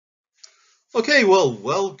Okay, well,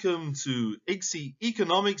 welcome to IGCSE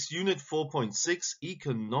Economics Unit 4.6,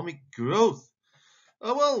 Economic Growth.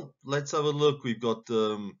 Well, let's have a look. We've got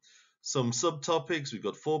some subtopics. We've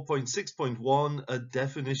got 4.6.1, a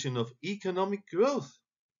definition of economic growth.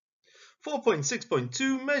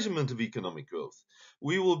 4.6.2, measurement of economic growth.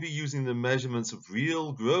 We will be using the measurements of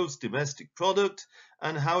real gross domestic product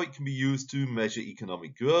and how it can be used to measure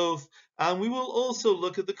economic growth. And we will also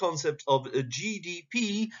look at the concept of a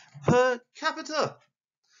GDP per capita.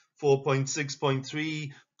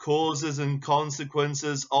 4.6.3, causes and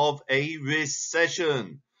consequences of a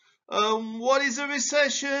recession. What is a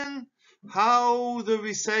recession? How the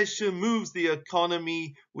recession moves the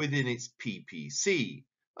economy within its PPC.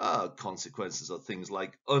 Consequences are things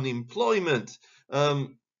like unemployment.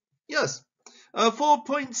 Yes.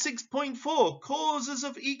 4.6.4, causes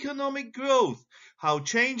of economic growth. How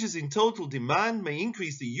changes in total demand may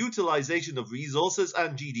increase the utilization of resources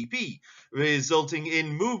and GDP, resulting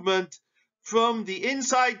in movement from the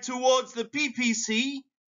inside towards the PPC.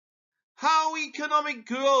 How economic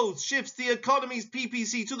growth shifts the economy's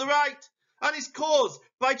PPC to the right and is caused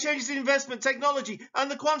by changes in investment, technology, and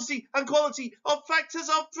the quantity and quality of factors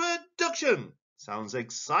of production. Sounds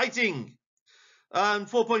exciting. And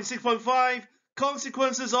 4.6.5,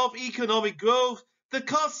 consequences of economic growth, the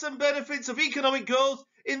costs and benefits of economic growth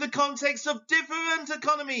in the context of different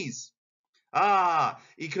economies.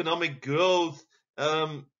 Economic growth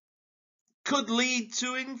could lead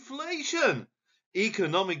to inflation.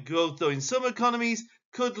 Economic growth, though, in some economies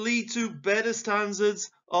could lead to better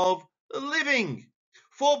standards of living.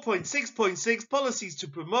 4.6.6, policies to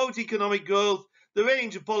promote economic growth, the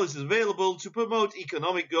range of policies available to promote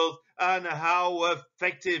economic growth and how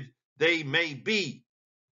effective they may be.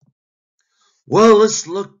 Well, let's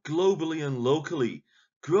look globally and locally.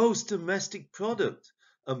 Gross domestic product.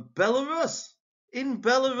 Belarus. In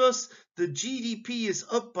Belarus, the GDP is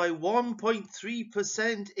up by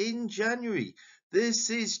 1.3% in January. This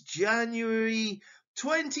is January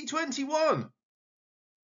 2021.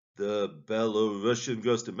 The Belarusian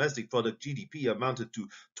gross domestic product GDP amounted to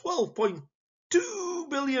 12.2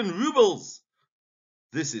 billion rubles.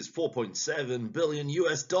 This is 4.7 billion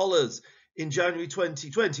US dollars. In January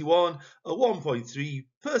 2021, a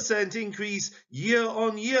 1.3% increase year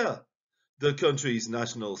on year. The country's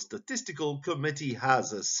National Statistical Committee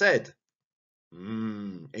has said.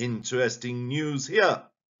 Interesting news here.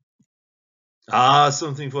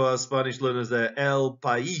 Something for our Spanish learners there. El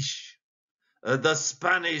País, the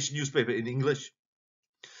Spanish newspaper in English.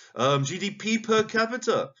 GDP per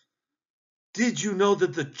capita. Did you know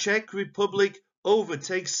that the Czech Republic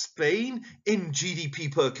overtakes Spain in GDP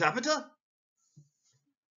per capita?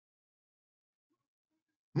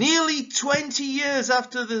 Nearly 20 years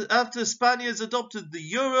after Spaniards adopted the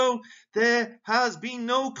euro, there has been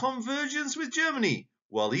no convergence with Germany,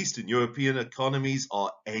 while Eastern European economies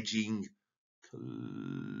are edging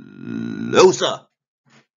closer.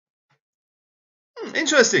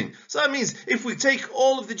 Interesting. So that means if we take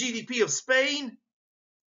all of the GDP of Spain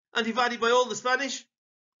and divide it by all the Spanish,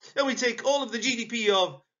 and we take all of the GDP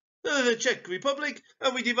of the Czech Republic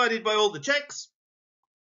and we divide it by all the Czechs,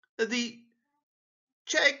 the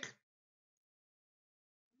Czech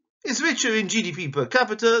is richer in GDP per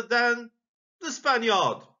capita than the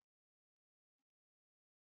Spaniard.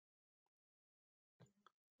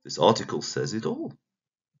 This article says it all.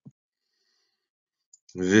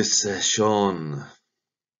 Recession.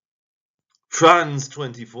 France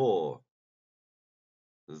 24.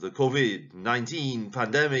 The COVID-19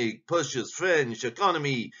 pandemic pushes French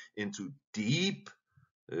economy into deep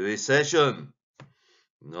recession.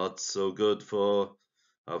 Not so good for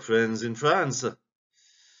our friends in France.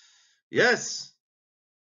 Yes.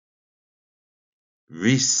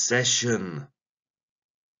 Recession.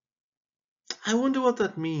 I wonder what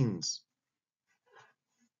that means.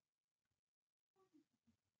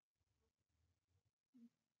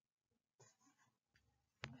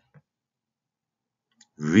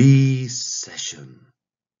 Recession.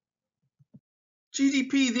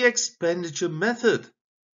 GDP, the expenditure method.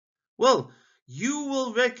 Well, you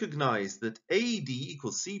will recognize that AD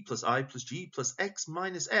equals C plus I plus G plus X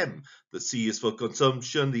minus M. The C is for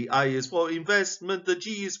consumption, the I is for investment, the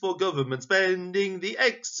G is for government spending, the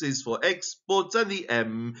X is for exports, and the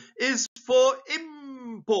M is for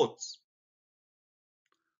imports.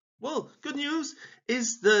 Well, good news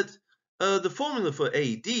is that the formula for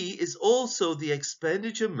AD is also the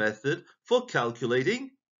expenditure method for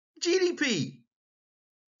calculating GDP.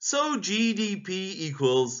 So GDP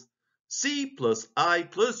equals C plus I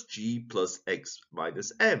plus G plus X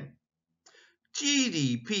minus M.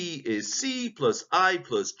 GDP is C plus I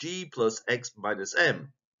plus G plus X minus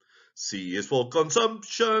M. C is for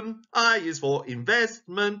consumption, I is for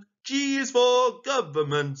investment, G is for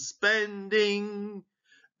government spending,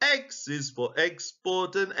 X is for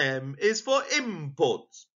export, and M is for import.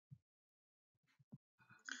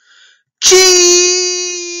 Cheese!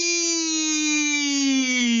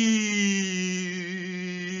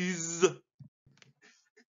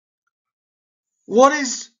 What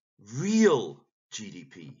is real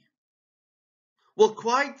GDP? Well,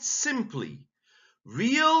 quite simply,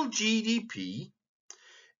 real GDP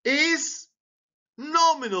is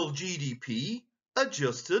nominal GDP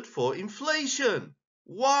adjusted for inflation.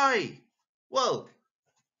 Why? Well,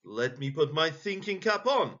 let me put my thinking cap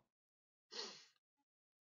on.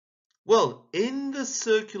 Well, in the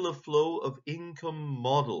circular flow of income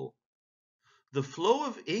model, the flow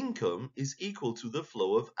of income is equal to the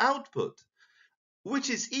flow of output,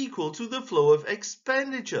 which is equal to the flow of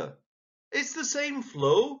expenditure. It's the same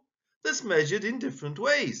flow that's measured in different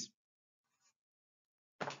ways.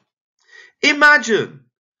 Imagine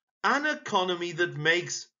an economy that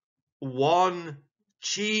makes one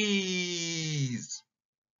cheese.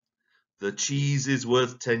 The cheese is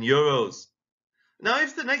worth 10 euros. Now,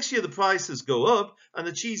 if the next year the prices go up and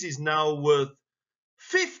the cheese is now worth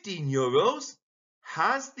 15 euros,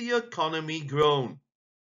 has the economy grown?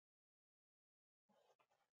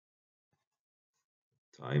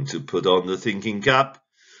 Time to put on the thinking cap.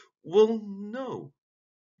 Well, no,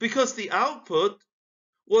 because the output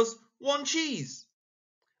was one cheese.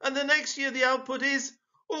 And the next year the output is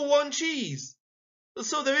one cheese.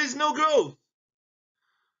 So there is no growth.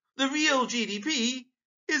 The real GDP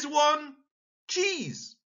is one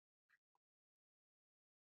cheese.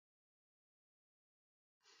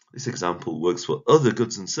 This example works for other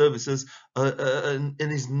goods and services and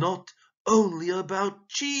is not only about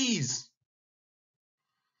cheese.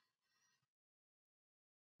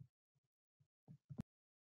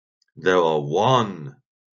 There are 1,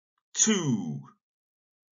 2,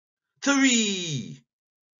 3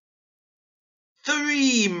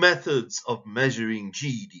 methods of measuring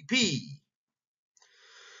GDP.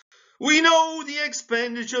 We know the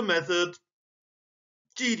expenditure method.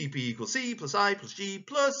 GDP equals C plus I plus G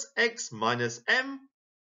plus X minus M.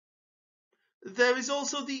 There is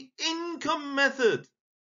also the income method.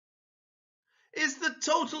 Is the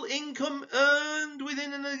total income earned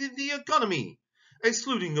within the economy,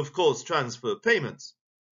 excluding, of course, transfer payments.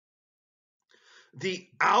 The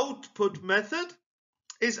output method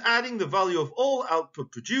is adding the value of all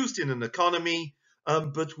output produced in an economy,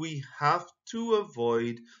 but we have to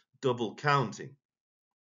avoid double counting.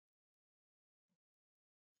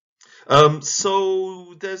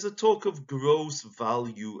 So there's a talk of gross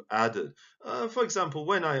value added. For example,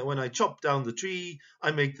 when I chop down the tree,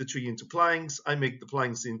 I make the tree into planks. I make the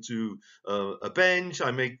planks into a bench.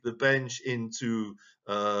 I make the bench into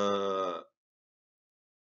I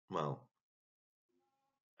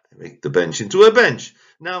make the bench into a bench.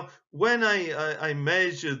 Now, when I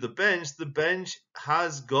measure the bench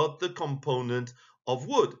has got the component of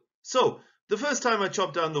wood. So the first time I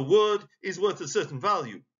chop down the wood is worth a certain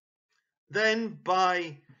value. Then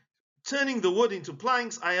by turning the wood into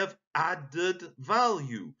planks, I have added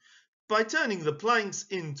value. By turning the planks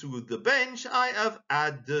into the bench, I have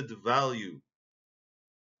added value.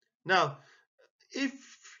 Now, if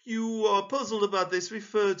you are puzzled about this,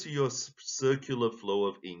 refer to your circular flow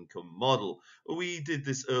of income model. We did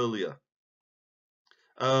this earlier.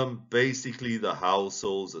 Basically, the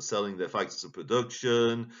households are selling their factors of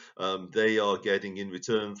production. They are getting in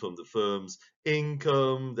return from the firm's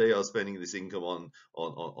income. They are spending this income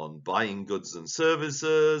on buying goods and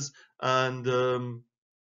services, and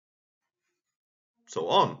so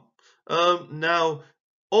on. Now,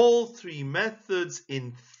 all 3 methods,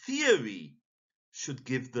 in theory, should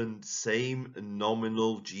give the same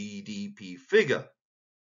nominal GDP figure.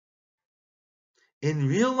 In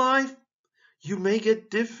real life, you may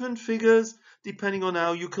get different figures depending on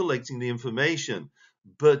how you're collecting the information.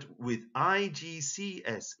 But with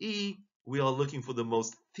IGCSE, we are looking for the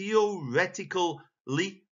most theoretically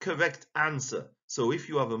correct answer. So if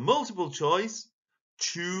you have a multiple choice,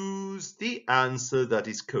 choose the answer that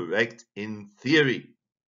is correct in theory.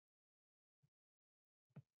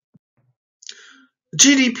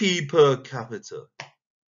 GDP per capita.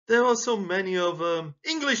 There are so many of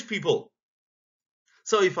English people.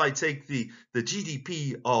 So if I take the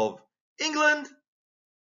GDP of England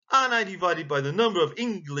and I divide it by the number of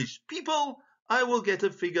English people, I will get a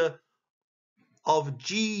figure of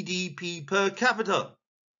GDP per capita.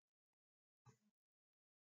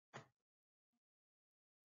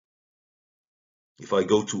 If I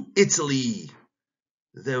go to Italy,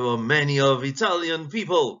 there are many of Italian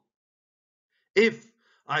people. If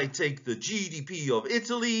I take the GDP of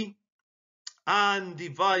Italy and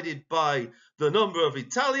divide it by the number of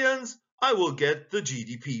Italians, I will get the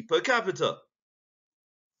GDP per capita.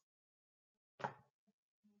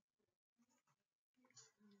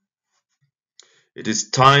 It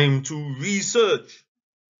is time to research.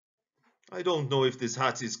 I don't know if this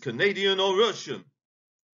hat is Canadian or Russian.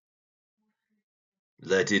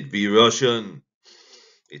 Let it be Russian.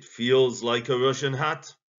 It feels like a Russian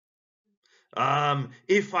hat.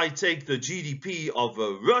 If I take the GDP of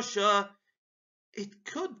Russia, it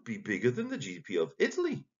could be bigger than the GDP of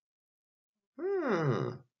Italy.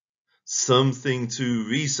 Something to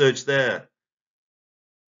research there.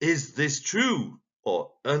 Is this true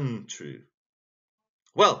or untrue?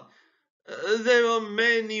 Well, there are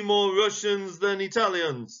many more Russians than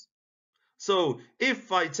Italians. So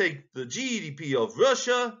if I take the GDP of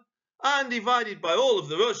Russia and divide it by all of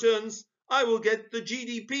the Russians, I will get the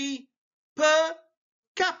GDP per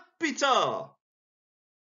capita.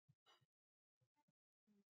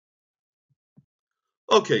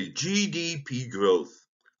 Okay, GDP growth.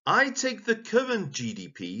 I take the current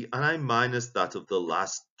GDP and I minus that of the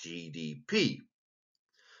last GDP.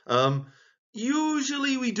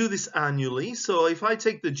 Usually we do this annually, so if I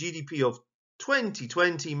take the GDP of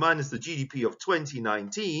 2020 minus the GDP of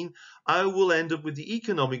 2019, I will end up with the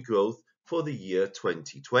economic growth for the year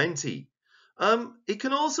 2020. It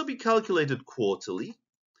can also be calculated quarterly,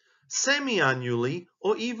 semi-annually,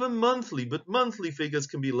 or even monthly, but monthly figures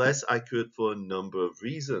can be less accurate for a number of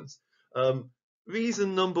reasons.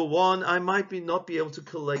 Reason number one, I might not be able to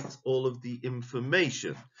collect all of the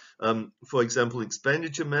information. For example,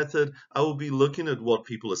 expenditure method, I will be looking at what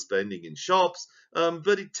people are spending in shops,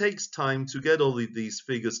 but it takes time to get all of these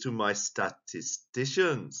figures to my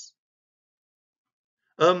statisticians.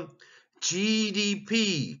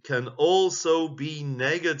 GDP can also be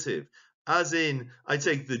negative, as in I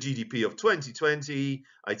take the GDP of 2020,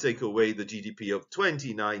 I take away the GDP of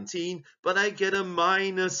 2019, but I get a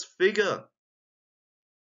minus figure.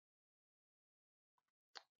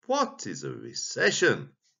 What is a recession?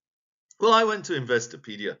 Well, I went to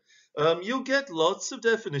Investopedia. You'll get lots of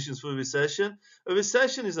definitions for a recession. A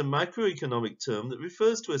recession is a macroeconomic term that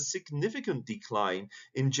refers to a significant decline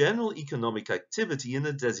in general economic activity in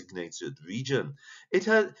a designated region. It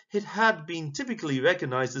had been typically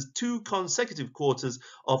recognized as 2 consecutive quarters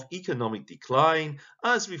of economic decline,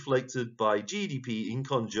 as reflected by GDP in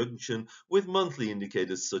conjunction with monthly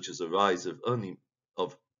indicators such as a rise of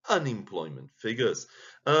unemployment figures.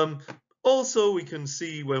 Also, we can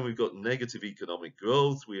see when we've got negative economic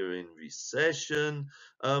growth, we are in recession.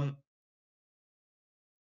 Have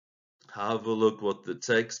a look what the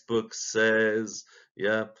textbook says.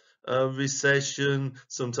 Yeah, recession.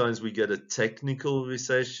 Sometimes we get a technical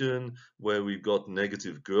recession where we've got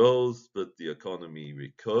negative growth, but the economy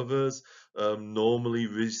recovers. Normally,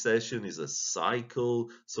 recession is a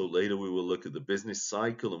cycle. So later we will look at the business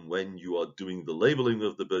cycle, and when you are doing the labeling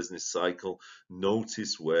of the business cycle,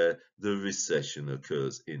 notice where the recession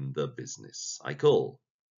occurs in the business cycle.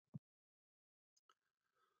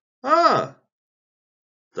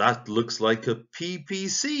 That looks like a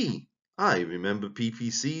PPC. I remember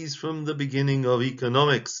PPCs from the beginning of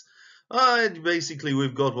economics. Basically,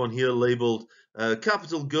 we've got one here labeled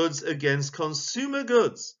capital goods against consumer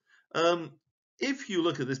goods. If you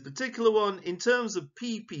look at this particular one, in terms of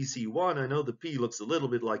PPC1, I know the P looks a little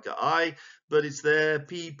bit like an I, but it's there,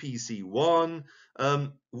 PPC1.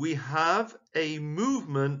 We have a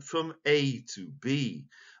movement from A to B.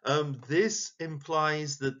 This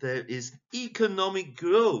implies that there is economic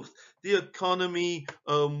growth. The economy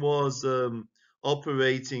was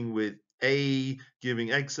operating with A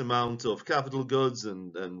giving X amount of capital goods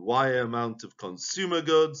and Y amount of consumer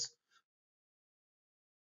goods,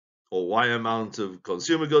 or Y amount of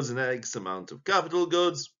consumer goods and X amount of capital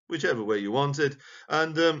goods, whichever way you want it.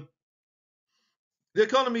 And the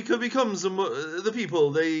economy becomes the people,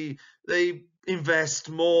 they invest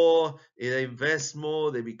more, they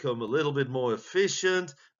become a little bit more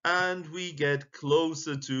efficient, and we get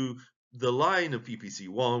closer to the line of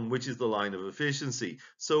PPC1, which is the line of efficiency.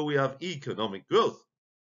 So we have economic growth.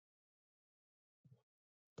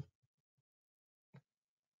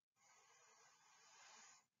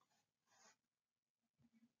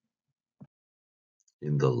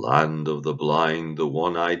 In the land of the blind, the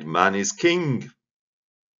one-eyed man is king.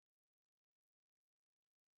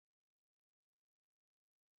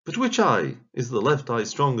 But which eye? Is the left eye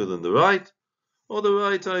stronger than the right? Or the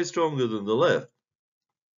right eye stronger than the left?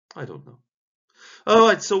 I don't know. All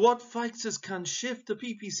right, so what factors can shift the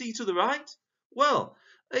PPC to the right? Well,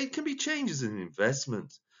 it can be changes in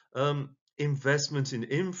investment. investment in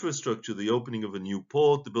infrastructure, the opening of a new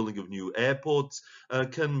port, the building of new airports,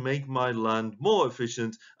 can make my land more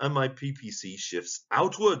efficient and my PPC shifts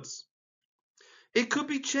outwards. It could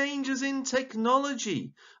be changes in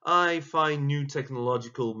technology. I find new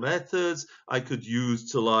technological methods. I could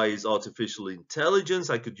utilize artificial intelligence.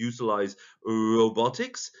 I could utilize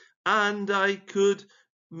robotics, and I could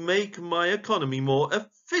make my economy more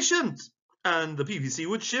efficient, and the PPC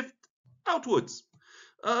would shift outwards.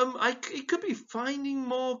 It could be finding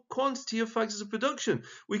more quantity of factors of production.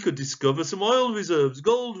 We could discover some oil reserves,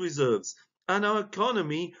 gold reserves, and our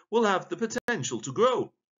economy will have the potential to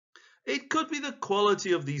grow. It could be the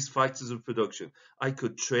quality of these factors of production. I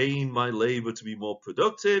could train my labor to be more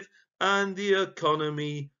productive, and the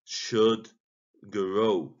economy should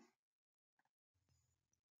grow.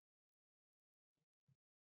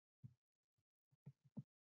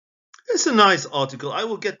 It's a nice article. I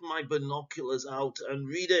will get my binoculars out and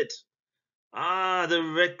read it.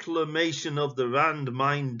 The reclamation of the Rand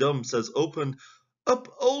mine dumps has opened up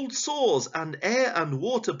old sores, and air and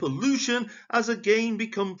water pollution has again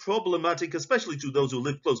become problematic, especially to those who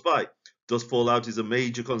live close by. Dust fallout is a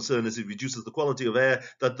major concern as it reduces the quality of air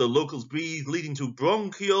that the locals breathe, leading to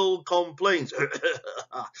bronchial complaints.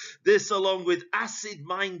 This, along with acid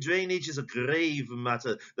mine drainage, is a grave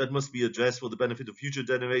matter that must be addressed for the benefit of future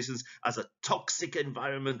generations, as a toxic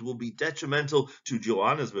environment will be detrimental to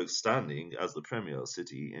Johannesburg's standing as the premier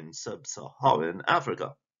city in sub-Saharan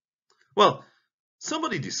Africa. Well,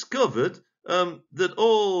 somebody discovered that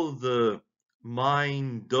all the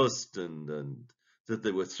mine dust and that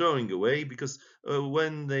they were throwing away, because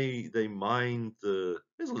when they mined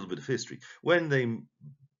here's a little bit of history. When they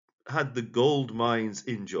had the gold mines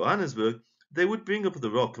in Johannesburg, they would bring up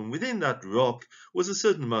the rock, and within that rock was a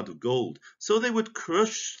certain amount of gold. So they would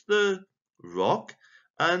crush the rock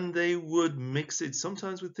and they would mix it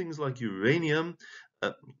sometimes with things like uranium.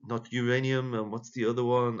 Not uranium, and what's the other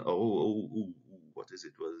one? What is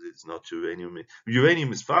it? Well, it's not uranium.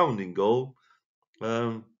 Uranium is found in gold.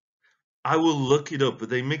 I will look it up,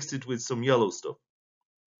 but they mixed it with some yellow stuff.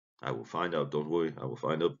 I will find out, don't worry. I will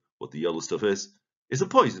find out what the yellow stuff is. It's a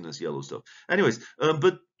poisonous yellow stuff. Anyways,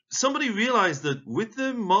 but somebody realized that with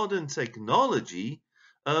the modern technology,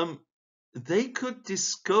 they could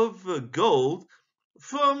discover gold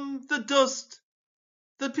from the dust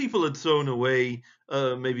that people had thrown away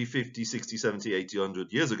maybe 50, 60, 70, 80,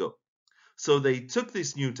 100 years ago. So they took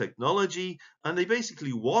this new technology and they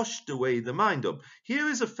basically washed away the mine dump. Here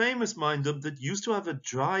is a famous mine dump that used to have a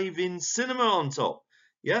drive-in cinema on top.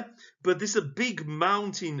 Yeah, but this is a big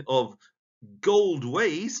mountain of gold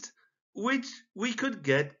waste which we could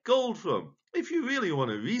get gold from. If you really want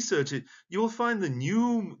to research it, you will find the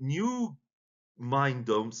new mine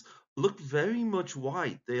dumps look very much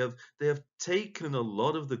white. They have taken a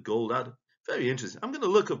lot of the gold out. Very interesting. I'm going to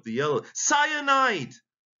look up the yellow. Cyanide.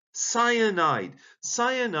 Cyanide.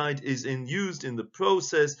 Cyanide is used in the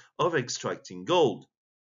process of extracting gold.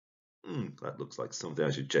 That looks like something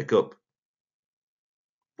I should check up.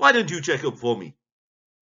 Why don't you check up for me?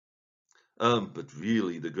 But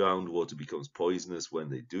really, the groundwater becomes poisonous when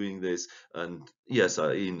they're doing this. And yes,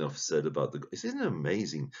 enough said about isn't it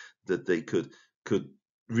amazing that they could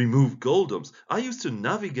remove gold dumps? I used to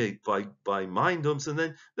navigate by mine dumps,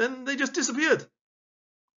 and then they just disappeared.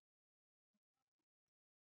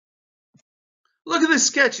 Look at this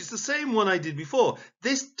sketch. It's the same one I did before.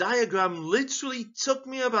 This diagram literally took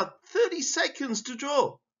me about 30 seconds to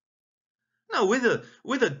draw. Now, with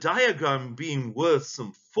a diagram being worth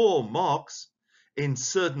some 4 marks in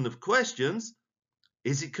certain of questions,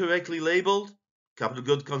 is it correctly labeled? Capital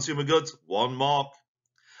goods, consumer goods, 1 mark.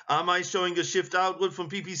 Am I showing a shift outward from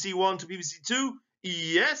PPC 1 to PPC 2?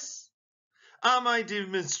 Yes. Am I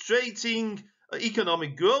demonstrating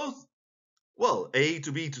economic growth? Well, A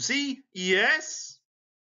to B to C? Yes.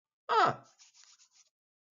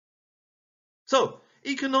 So,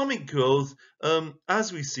 economic growth,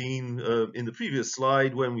 as we've seen in the previous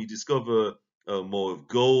slide, when we discover more of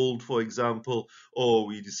gold, for example, or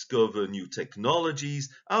we discover new technologies,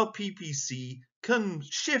 our PPC can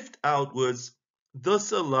shift outwards,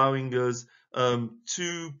 thus allowing us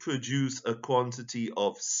to produce a quantity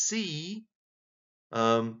of C,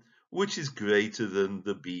 which is greater than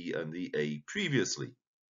the B and the A previously.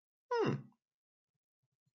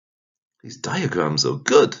 These diagrams are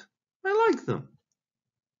good. I like them.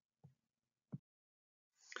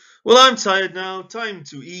 Well, I'm tired now. Time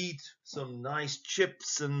to eat some nice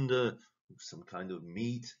chips and some kind of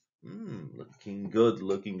meat. Looking good,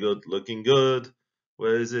 looking good, looking good.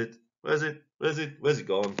 Where is it? Where's it? Where's it? Where's it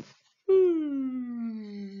gone?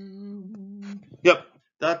 Yep,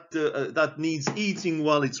 that needs eating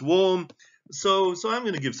while it's warm. So I'm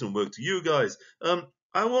going to give some work to you guys.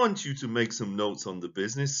 I want you to make some notes on the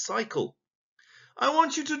business cycle. I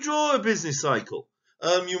want you to draw a business cycle.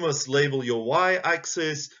 You must label your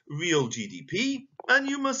y-axis real GDP, and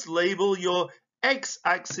you must label your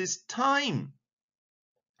x-axis time.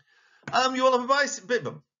 You will have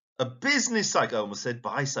a business cycle. I almost said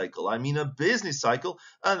bicycle. I mean a business cycle,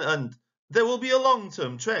 and there will be a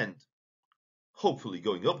long-term trend, hopefully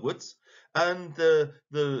going upwards. And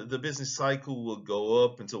the business cycle will go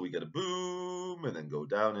up until we get a boom, and then go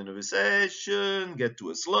down in a recession, get to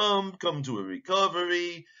a slump, come to a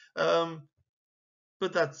recovery.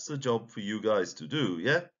 But that's a job for you guys to do,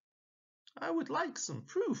 yeah? I would like some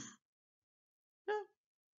proof. Yeah.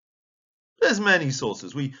 There's many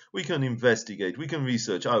sources. We can investigate, we can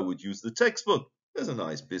research. I would use the textbook. There's a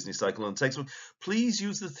nice business cycle on textbook. Please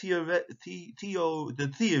use the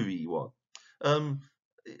theory one.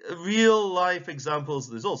 Real life examples,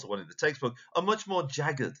 there's also one in the textbook, are much more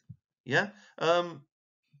jagged. Yeah?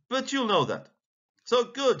 But you'll know that. So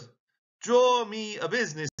good. Draw me a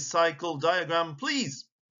business cycle diagram, please.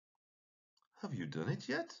 Have you done it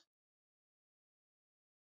yet?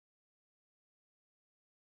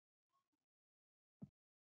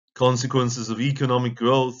 Consequences of economic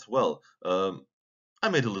growth. Well, I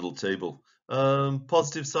made a little table.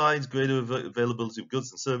 Positive sides, greater availability of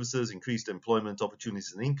goods and services, increased employment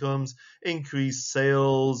opportunities and incomes, increased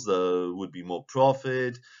sales, would be more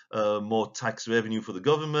profit, more tax revenue for the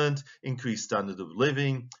government, increased standard of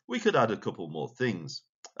living. We could add a couple more things.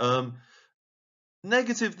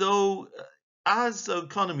 Negative though, as the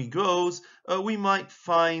economy grows, we might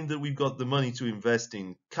find that we've got the money to invest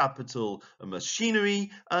in capital and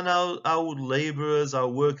machinery, and our laborers, our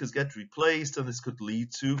workers get replaced, and this could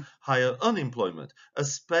lead to higher unemployment,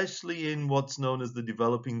 especially in what's known as the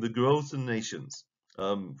growth nations.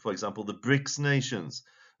 For example, the BRICS nations.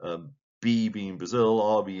 B being Brazil,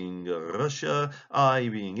 R being Russia, I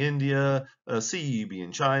being India, C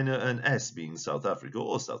being China, and S being South Africa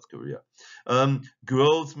or South Korea.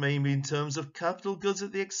 Growth may be in terms of capital goods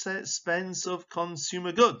at the expense of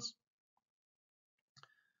consumer goods.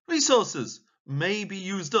 Resources may be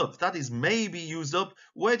used up. That is, may be used up.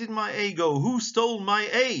 Where did my A go? Who stole my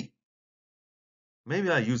A?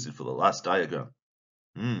 Maybe I used it for the last diagram.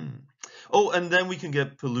 Oh, and then we can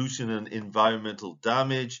get pollution and environmental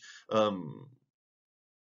damage.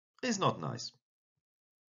 It's not nice.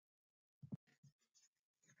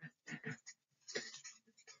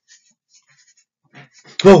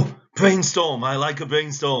 Oh, brainstorm. I like a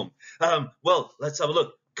brainstorm. Well, let's have a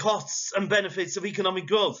look. Costs and benefits of economic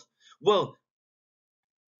growth. Well,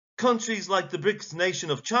 countries like the BRICS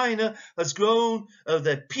nation of China has grown,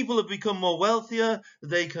 their people have become more wealthier,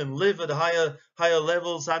 they can live at higher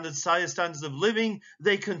levels and at higher standards of living,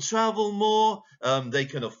 they can travel more, they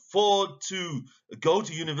can afford to go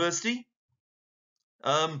to university.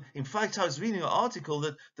 In fact, I was reading an article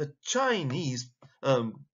that the Chinese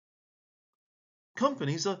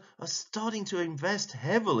companies are starting to invest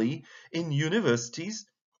heavily in universities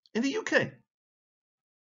in the UK.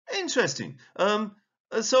 Interesting.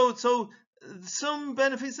 So some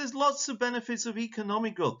benefits, there's lots of benefits of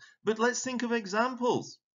economic growth, but let's think of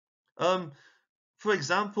examples. For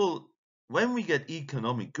example, when we get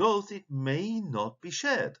economic growth, it may not be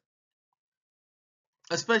shared.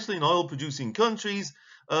 Especially in oil-producing countries,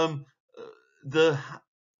 the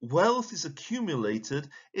wealth is accumulated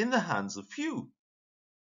in the hands of few.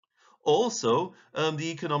 Also,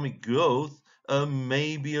 the economic growth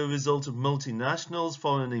may be a result of multinationals,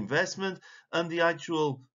 foreign investment, and the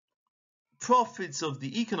actual profits of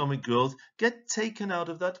the economic growth get taken out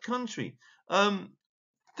of that country.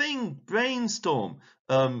 Brainstorm.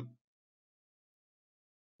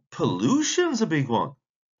 Pollution's a big one.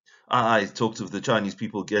 I talked of the Chinese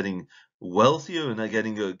people getting wealthier and they're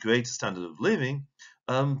getting a greater standard of living,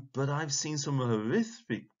 but I've seen some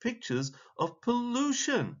horrific pictures of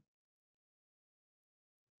pollution.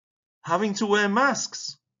 Having to wear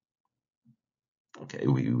masks. Okay,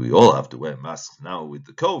 we all have to wear masks now with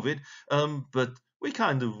the COVID, but we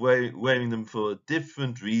kind of wearing them for a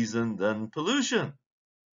different reason than pollution.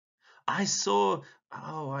 I saw,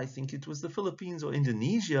 I think it was the Philippines or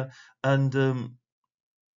Indonesia, and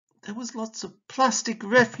there was lots of plastic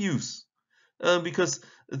refuse because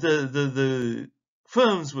the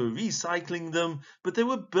firms were recycling them, but they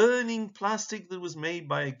were burning plastic that was made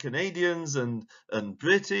by Canadians and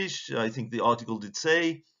British. I think the article did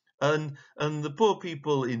say, and the poor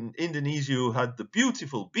people in Indonesia who had the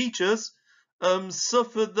beautiful beaches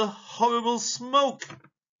suffered the horrible smoke.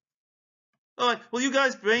 All right, well, you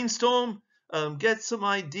guys brainstorm, get some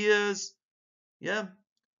ideas, yeah.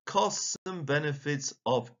 costs and benefits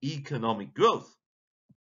of economic growth.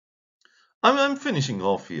 I'm finishing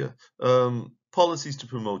off here. Policies to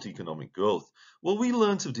promote economic growth. Well, we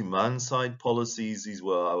learned of demand side policies. These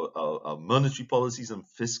were our monetary policies and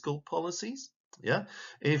fiscal policies. Yeah.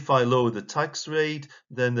 If I lower the tax rate,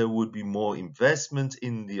 then there would be more investment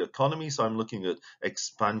in the economy. So I'm looking at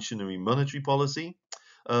expansionary monetary policy.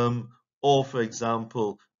 Or, for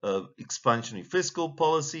example, expansionary fiscal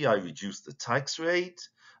policy, I reduce the tax rate.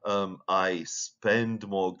 I spend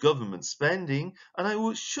more government spending, and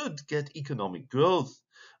I should get economic growth.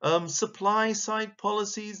 Supply side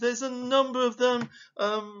policies, there's a number of them.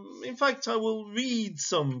 In fact, I will read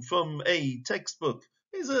some from a textbook.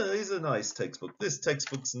 It's a nice textbook. This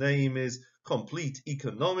textbook's name is Complete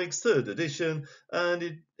Economics, third edition,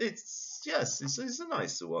 and it's a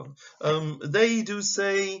nicer one. They do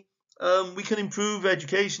say we can improve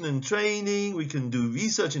education and training, we can do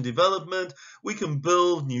research and development, we can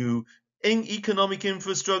build new economic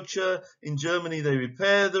infrastructure. In Germany, they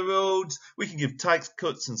repair the roads. We can give tax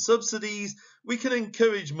cuts and subsidies. We can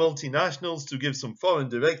encourage multinationals to give some foreign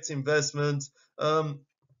direct investment.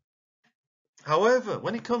 However,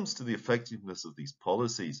 when it comes to the effectiveness of these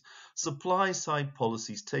policies, supply side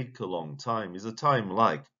policies take a long time. Is a time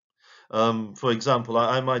lag. For example,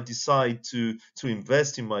 I might decide to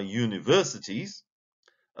invest in my universities.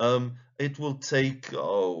 It will take,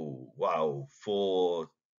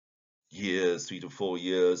 4 years, 3 to 4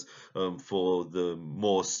 years, for the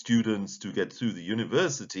more students to get through the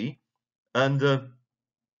university, and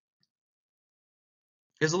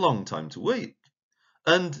it's a long time to wait.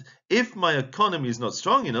 And if my economy is not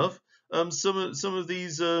strong enough, some of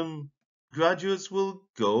these graduates will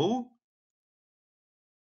go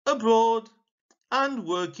abroad and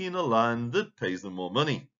work in a land that pays them more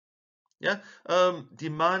money. Yeah,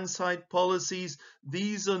 demand side policies,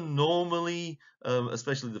 these are normally,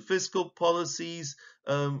 especially the fiscal policies,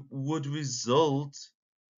 would result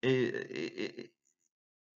in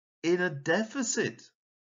a deficit.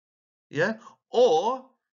 Yeah, or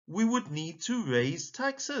we would need to raise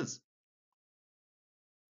taxes.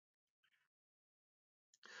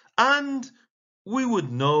 And we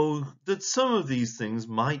would know that some of these things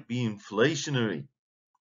might be inflationary.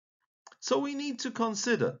 So we need to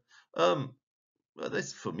consider. Well,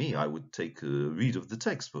 that's for me, I would take a read of the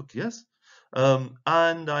textbook, yes?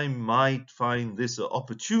 And I might find this an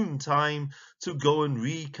opportune time to go and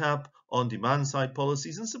recap on demand side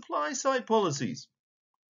policies and supply side policies.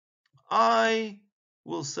 I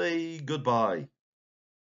will say goodbye.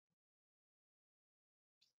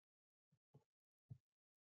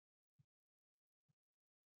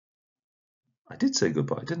 I did say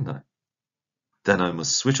goodbye, didn't I? Then I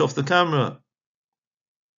must switch off the camera.